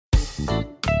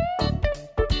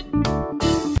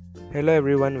Hello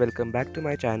everyone, welcome back to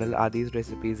my channel Aadi's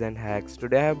Recipes and Hacks.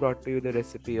 Today I have brought to you the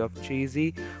recipe of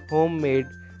cheesy homemade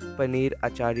paneer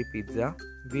achari pizza.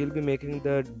 We'll be making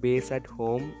the base at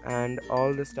home and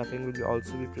all the stuffing will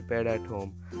also be prepared at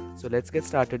home. So let's get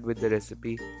started with the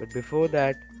recipe. But before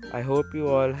that, I hope you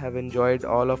all have enjoyed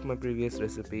all of my previous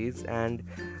recipes and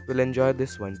will enjoy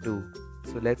this one too.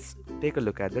 So let's take a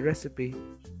look at the recipe.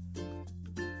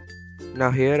 Now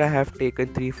here I have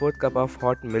taken 3/4 cup of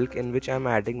hot milk in which I am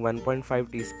adding 1.5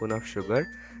 teaspoon of sugar.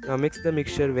 Now mix the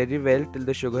mixture very well till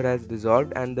the sugar has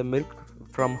dissolved and the milk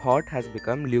from hot has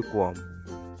become lukewarm.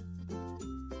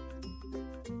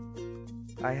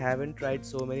 I haven't tried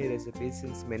so many recipes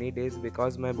since many days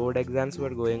because my board exams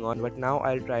were going on, but now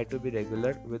I'll try to be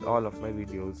regular with all of my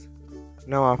videos.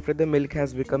 Now after the milk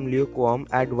has become lukewarm,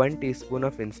 add 1 teaspoon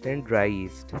of instant dry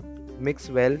yeast. Mix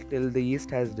well till the yeast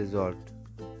has dissolved.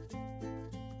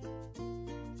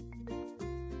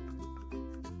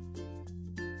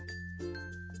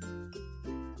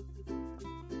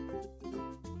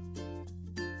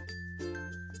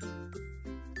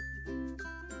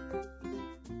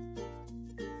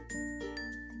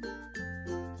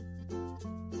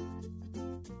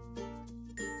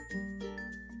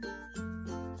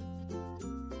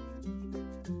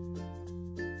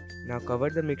 Now cover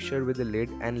the mixture with a lid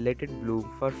and let it bloom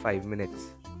for 5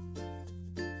 minutes.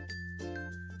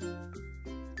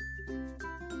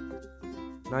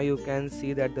 Now you can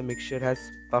see that the mixture has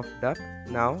puffed up.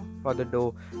 Now for the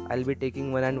dough, I'll be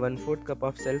taking 1 1/4 cup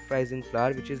of self-rising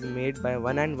flour which is made by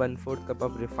 1 1/4 cup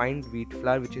of refined wheat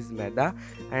flour which is maida,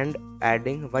 and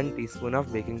adding 1 teaspoon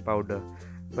of baking powder.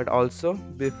 But also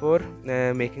before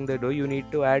making the dough, you need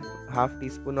to add half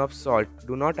teaspoon of salt.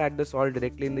 Do not add the salt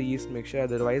directly in the yeast mixture,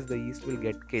 otherwise the yeast will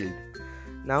get killed.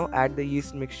 Now add the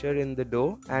yeast mixture in the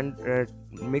dough and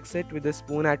mix it with a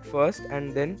spoon at first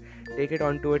and then take it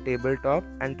onto a tabletop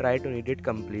and try to knead it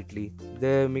completely.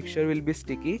 The mixture will be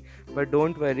sticky, but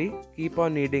don't worry, keep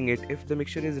on kneading it. If the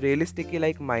mixture is really sticky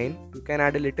like mine, you can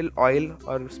add a little oil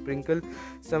or sprinkle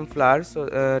some flour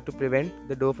to prevent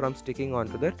the dough from sticking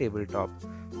onto the tabletop.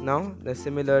 Now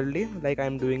similarly, like I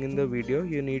am doing in the video,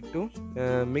 you need to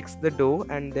mix the dough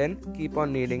and then keep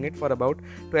on kneading it for about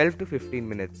 12 to 15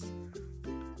 minutes.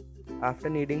 After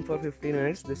kneading for 15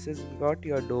 minutes, this is what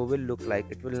your dough will look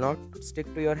like. It will not stick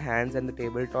to your hands and the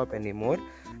tabletop anymore.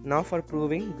 Now for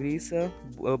proving, grease a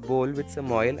bowl with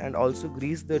some oil and also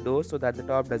grease the dough so that the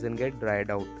top doesn't get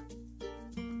dried out.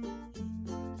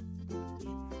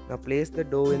 Now place the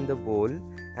dough in the bowl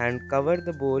and cover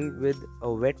the bowl with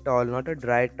a wet towel, not a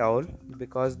dry towel,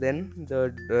 because then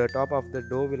the top of the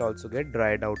dough will also get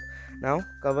dried out. Now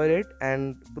cover it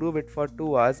and prove it for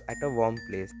 2 hours at a warm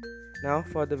place. Now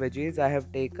for the veggies, I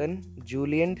have taken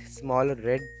julienned small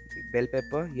red bell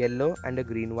pepper, yellow and a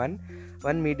green one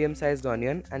medium sized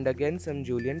onion, and again some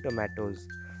julienne tomatoes.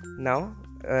 Now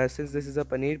since this is a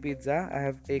paneer pizza, I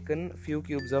have taken few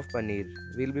cubes of paneer.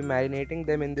 We'll be marinating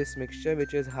them in this mixture,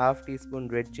 which is half teaspoon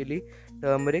red chilli,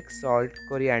 turmeric, salt,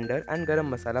 coriander and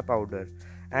garam masala powder.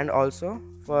 And also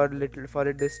for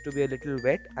this to be a little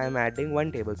wet, I am adding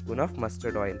 1 tablespoon of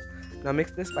mustard oil. Now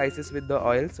mix the spices with the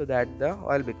oil so that the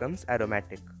oil becomes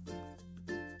aromatic.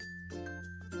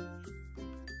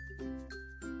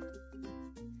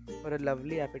 For a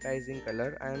lovely appetizing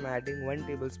color, I am adding 1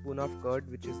 tablespoon of curd,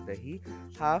 which is dahi,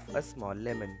 half a small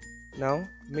lemon. Now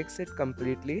mix it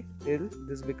completely till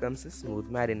this becomes a smooth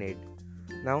marinade.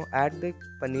 Now add the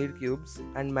paneer cubes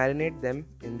and marinate them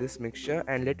in this mixture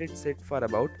and let it sit for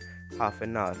about half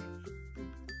an hour.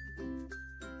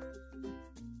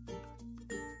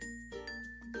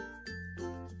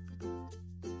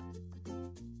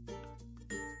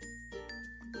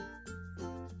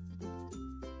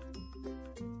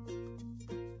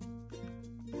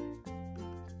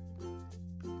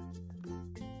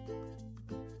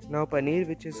 Now paneer,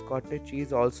 which is cottage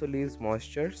cheese, also leaves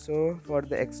moisture, so for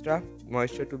the extra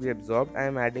moisture to be absorbed, I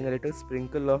am adding a little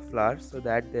sprinkle of flour so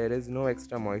that there is no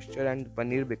extra moisture and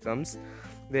paneer becomes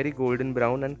very golden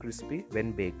brown and crispy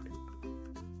when baked.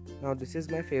 Now this is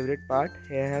my favorite part.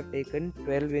 Here I have taken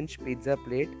 12-inch pizza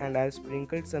plate and I have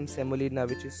sprinkled some semolina,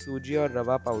 which is suji or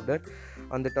rava powder,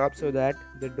 on the top so that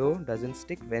the dough doesn't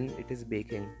stick when it is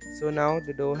baking. So now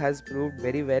the dough has proved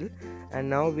very well, and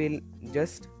now we'll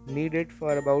just knead it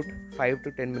for about 5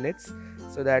 to 10 minutes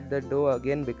so that the dough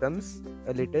again becomes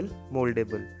a little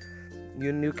moldable.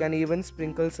 You can even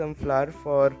sprinkle some flour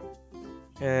for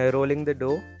rolling the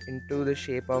dough into the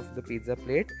shape of the pizza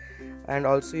plate, and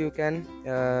also you can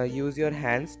use your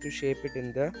hands to shape it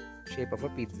in the shape of a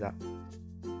pizza.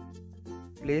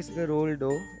 Place the roll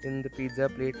dough in the pizza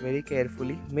plate very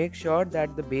carefully. Make sure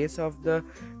that the base of the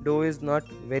dough is not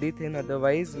very thin,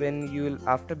 otherwise when you'll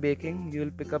after baking you'll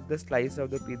pick up the slice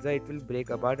of the pizza, it will break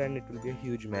apart and it will be a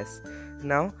huge mess.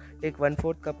 Now take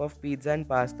 1/4 cup of pizza and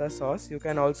pasta sauce. You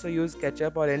can also use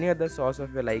ketchup or any other sauce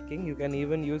of your liking. You can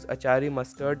even use achari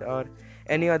mustard or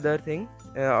any other thing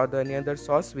any other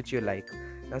sauce which you like.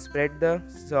 Now spread the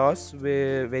sauce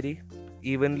very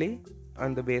evenly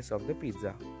on the base of the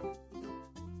pizza.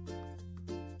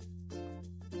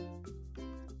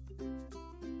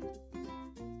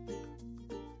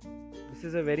 This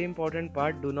is a very important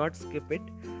part, do not skip it.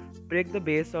 Break the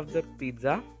base of the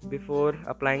pizza before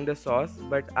applying the sauce,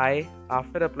 but I,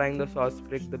 after applying the sauce,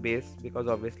 prick the base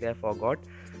because obviously I forgot.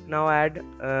 Now add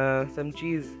some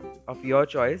cheese of your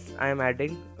choice. I am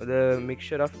adding the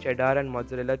mixture of cheddar and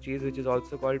mozzarella cheese, which is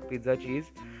also called pizza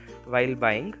cheese, while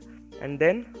buying. And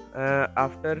then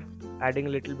after adding a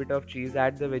little bit of cheese,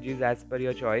 add the veggies as per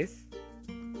your choice.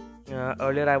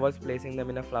 Earlier I was placing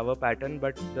them in a flower pattern,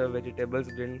 but the vegetables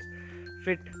didn't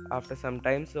fit after some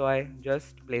time, so I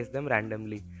just placed them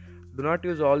randomly. Do not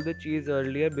use all the cheese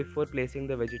earlier before placing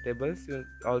the vegetables. You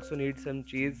also need some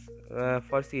cheese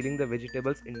for sealing the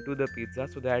vegetables into the pizza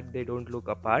so that they don't look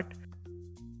apart.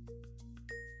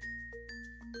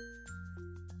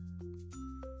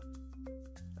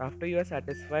 After you are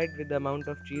satisfied with the amount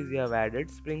of cheese you have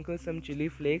added, sprinkle some chili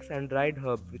flakes and dried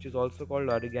herbs, which is also called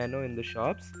oregano in the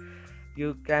shops.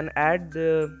 You can add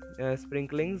the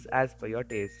sprinklings as per your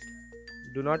taste.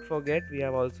 Do not forget, we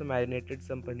have also marinated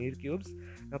some paneer cubes.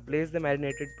 Now place the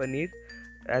marinated paneer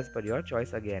as per your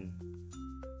choice again.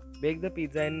 Bake the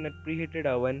pizza in a preheated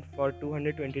oven for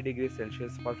 220 degrees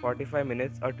Celsius for 45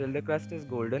 minutes or till the crust is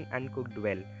golden and cooked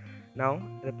well. Now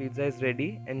the pizza is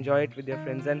ready. Enjoy it with your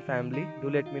friends and family. Do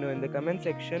let me know in the comment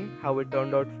section how it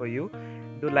turned out for you.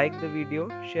 Do like the video,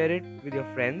 share it with your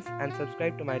friends and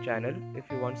subscribe to my channel if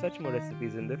you want such more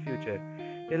recipes in the future.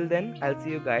 Till then, I'll see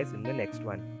you guys in the next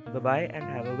one. Bye bye and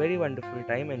have a very wonderful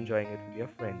time enjoying it with your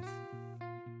friends.